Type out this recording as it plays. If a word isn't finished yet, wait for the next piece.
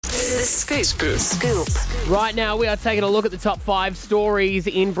The Scoop. Right now, we are taking a look at the top 5 stories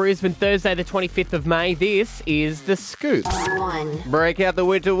in Brisbane, Thursday, the 25th of May. This is The Scoop. 1. Break out the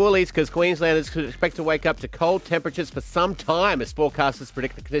winter woolies because Queenslanders could expect to wake up to cold temperatures for some time as forecasters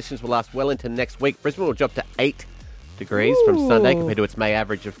predict the conditions will last well into next week. Brisbane will drop to 8 degrees from Sunday compared to its May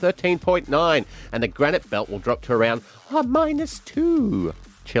average of 13.9, and the Granite Belt will drop to around -2.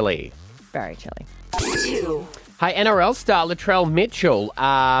 Chilly. Very chilly. 2. Hey, NRL star Latrell Mitchell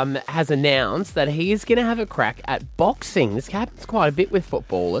has announced that he is going to have a crack at boxing. This happens quite a bit with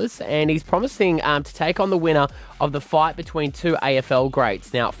footballers, and he's promising to take on the winner of the fight between 2 AFL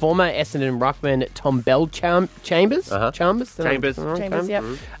greats. Now, former Essendon ruckman Tom Bell Chambers,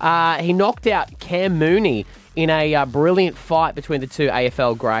 he knocked out Cam Mooney in a brilliant fight between the 2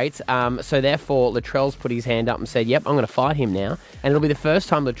 AFL greats. So therefore, Latrell's put his hand up and said, yep, I'm going to fight him now. And it'll be the first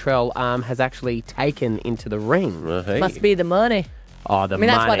time Latrell has actually taken into the ring. Hey. Must be the money. Oh, the I mean,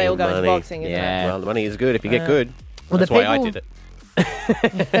 that's why they all go money. into boxing, isn't it? Well, the money is good if you get good. Well, That's the why I people- did it.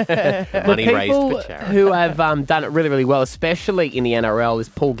 Money raised People for charity. who have done it really, really well, especially in the NRL, is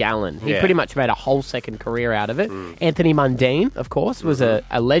Paul Gallen. He Yeah. pretty much made a whole second career out of it. Anthony Mundine, of course, was a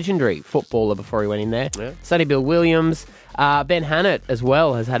legendary footballer before he went in there. Yeah. Sonny Bill Williams. Ben Hannett as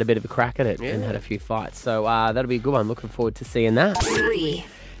well has had a bit of a crack at it and had a few fights. So that'll be a good one. Looking forward to seeing that. 3.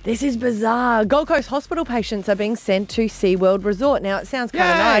 This is bizarre. Gold Coast hospital patients are being sent to SeaWorld Resort. Now, it sounds kind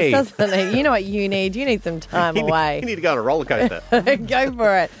of Yay! nice, doesn't it? You know what you need? You need some time away. You need to go on a roller coaster. Go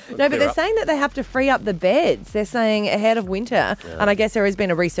for it. No, but clear they're up. saying that they have to free up the beds. They're saying ahead of winter. And I guess there has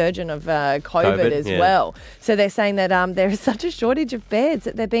been a resurgence of COVID as yeah. well. So they're saying that there is such a shortage of beds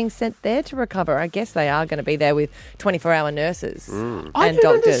that they're being sent there to recover. I guess they are going to be there with 24-hour nurses I and don't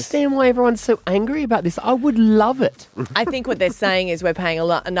doctors. understand why everyone's so angry about this. I would love it. I think what they're saying is we're paying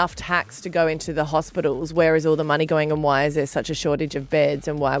enough tax to go into the hospitals. Where is all the money going, and why is there such a shortage of beds,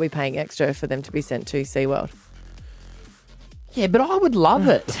 and why are we paying extra for them to be sent to SeaWorld? Yeah, but I would love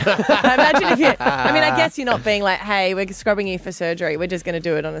it. Imagine if you... I mean, I guess you're not being like, hey, we're scrubbing you for surgery. We're just going to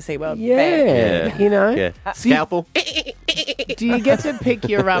do it on a SeaWorld bed. Yeah, you know. Yeah. So you- Scalpel. do you get to pick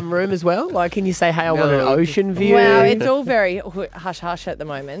your room as well? Like, can you say, hey, I want an No. ocean view? Well, it's all very hush-hush at the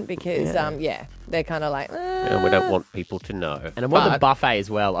moment because, they're kind of like... And we don't want people to know. And I want the But- buffet as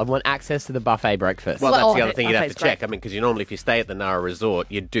well. I want access to the buffet breakfast. Well, that's Well, the other thing you'd have to buffet's check. I mean, because normally if you stay at the Nara Resort,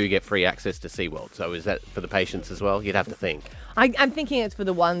 you do get free access to SeaWorld. So is that for the patients as well? You'd have to think. I'm thinking it's for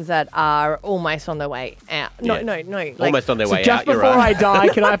the ones that are almost on their way out. No. Like, Almost on their way just out, you're before right. I die,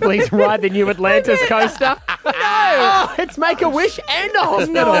 can I please ride the new Atlantis coaster? No! Oh, it's Make-A-Wish and a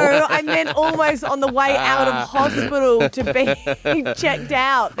hospital. No, I meant almost on the way out of hospital to be checked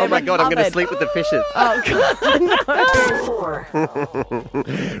out. Oh, my They're God, I'm going to recovered. sleep with the fishes. Oh, God. 4.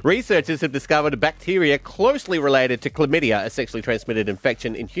 Researchers have discovered a bacteria closely related to chlamydia, a sexually transmitted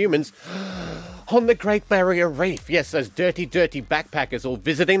infection in humans, on the Great Barrier Reef. Yes, those dirty backpackers all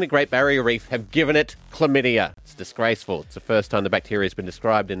visiting the Great Barrier Reef have given it chlamydia. It's disgraceful. It's the first time the bacteria has been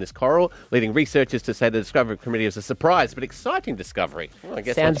described in this coral, leading researchers to say the discovery of chlamydia is a surprise but exciting discovery. Well, I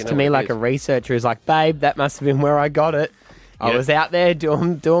guess Sounds once you know to me what it like a is. researcher is like, babe, that must have been where I got it. I Yeah. was out there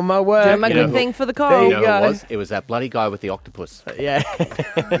doing my work. Doing my you good know. thing for the There coral. You you know go. who it was? It was that bloody guy with the octopus. Yeah.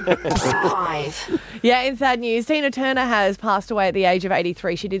 5. Yeah, in sad news, Tina Turner has passed away at the age of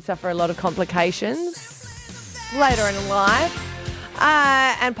 83. She did suffer a lot of complications later in life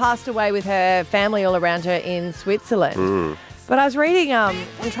and passed away with her family all around her in Switzerland. But I was reading, I'm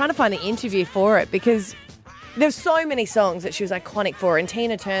trying to find the interview for it because there's so many songs that she was iconic for, and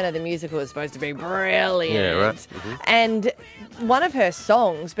Tina Turner, the musical, is supposed to be brilliant. Yeah, right. And one of her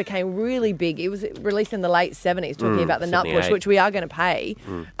songs became really big. It was released in the late 70s, talking about the nut bush, 78. which we are going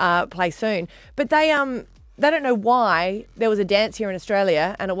to play soon. But they don't know why there was a dance here in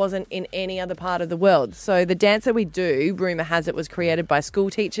Australia and it wasn't in any other part of the world. So the dance that we do, rumour has it, was created by school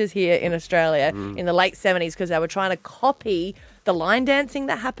teachers here in Australia in the late 70s because they were trying to copy the line dancing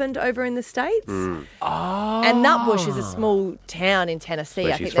that happened over in the States. And Nutbush is a small town in Tennessee.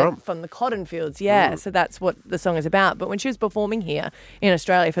 Where I she's think they're from. from the cotton fields, yeah. So that's what the song is about. But when she was performing here in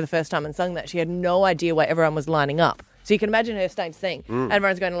Australia for the first time and sung that, she had no idea why everyone was lining up. So you can imagine her starting to sing.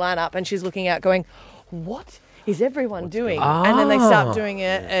 Everyone's going to line up and she's looking out going, what is everyone doing? And then they start doing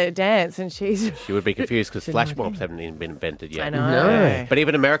a dance and she's... She would be confused because flash mobs haven't even been invented yet. I know. No. But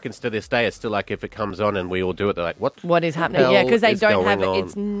even Americans to this day are still like, if it comes on and we all do it, they're like, what? What is happening? hell Yeah, because they is don't have it. going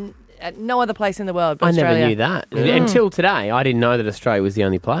It's on? at no other place in the world but I Australia. never knew that. Until today, I didn't know that Australia was the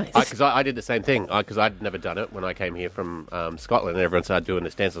only place. Because I did the same thing, because I'd never done it when I came here from Scotland, and everyone started doing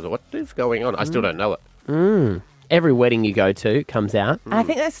this dance. I was like, what is going on? I still don't know it. Every wedding you go to comes out. And I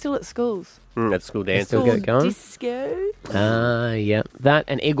think they're still at schools. That's school dance. Still get it going? Disco. Yeah. That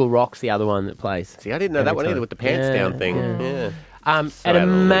and Eagle Rock's the other one that plays. See, I didn't know that one either with the pants down thing. Yeah. An out of the league.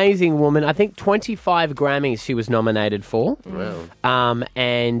 amazing woman. I think 25 Grammys she was nominated for. Wow.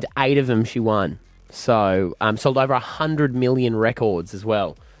 And 8 of them she won. So sold over 100 million records as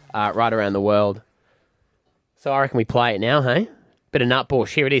well, right around the world. So I reckon we play it now, hey? Bit of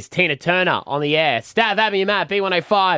Nutbush. Here it is, Tina Turner on the air. Stav, Abby and Matt, B105.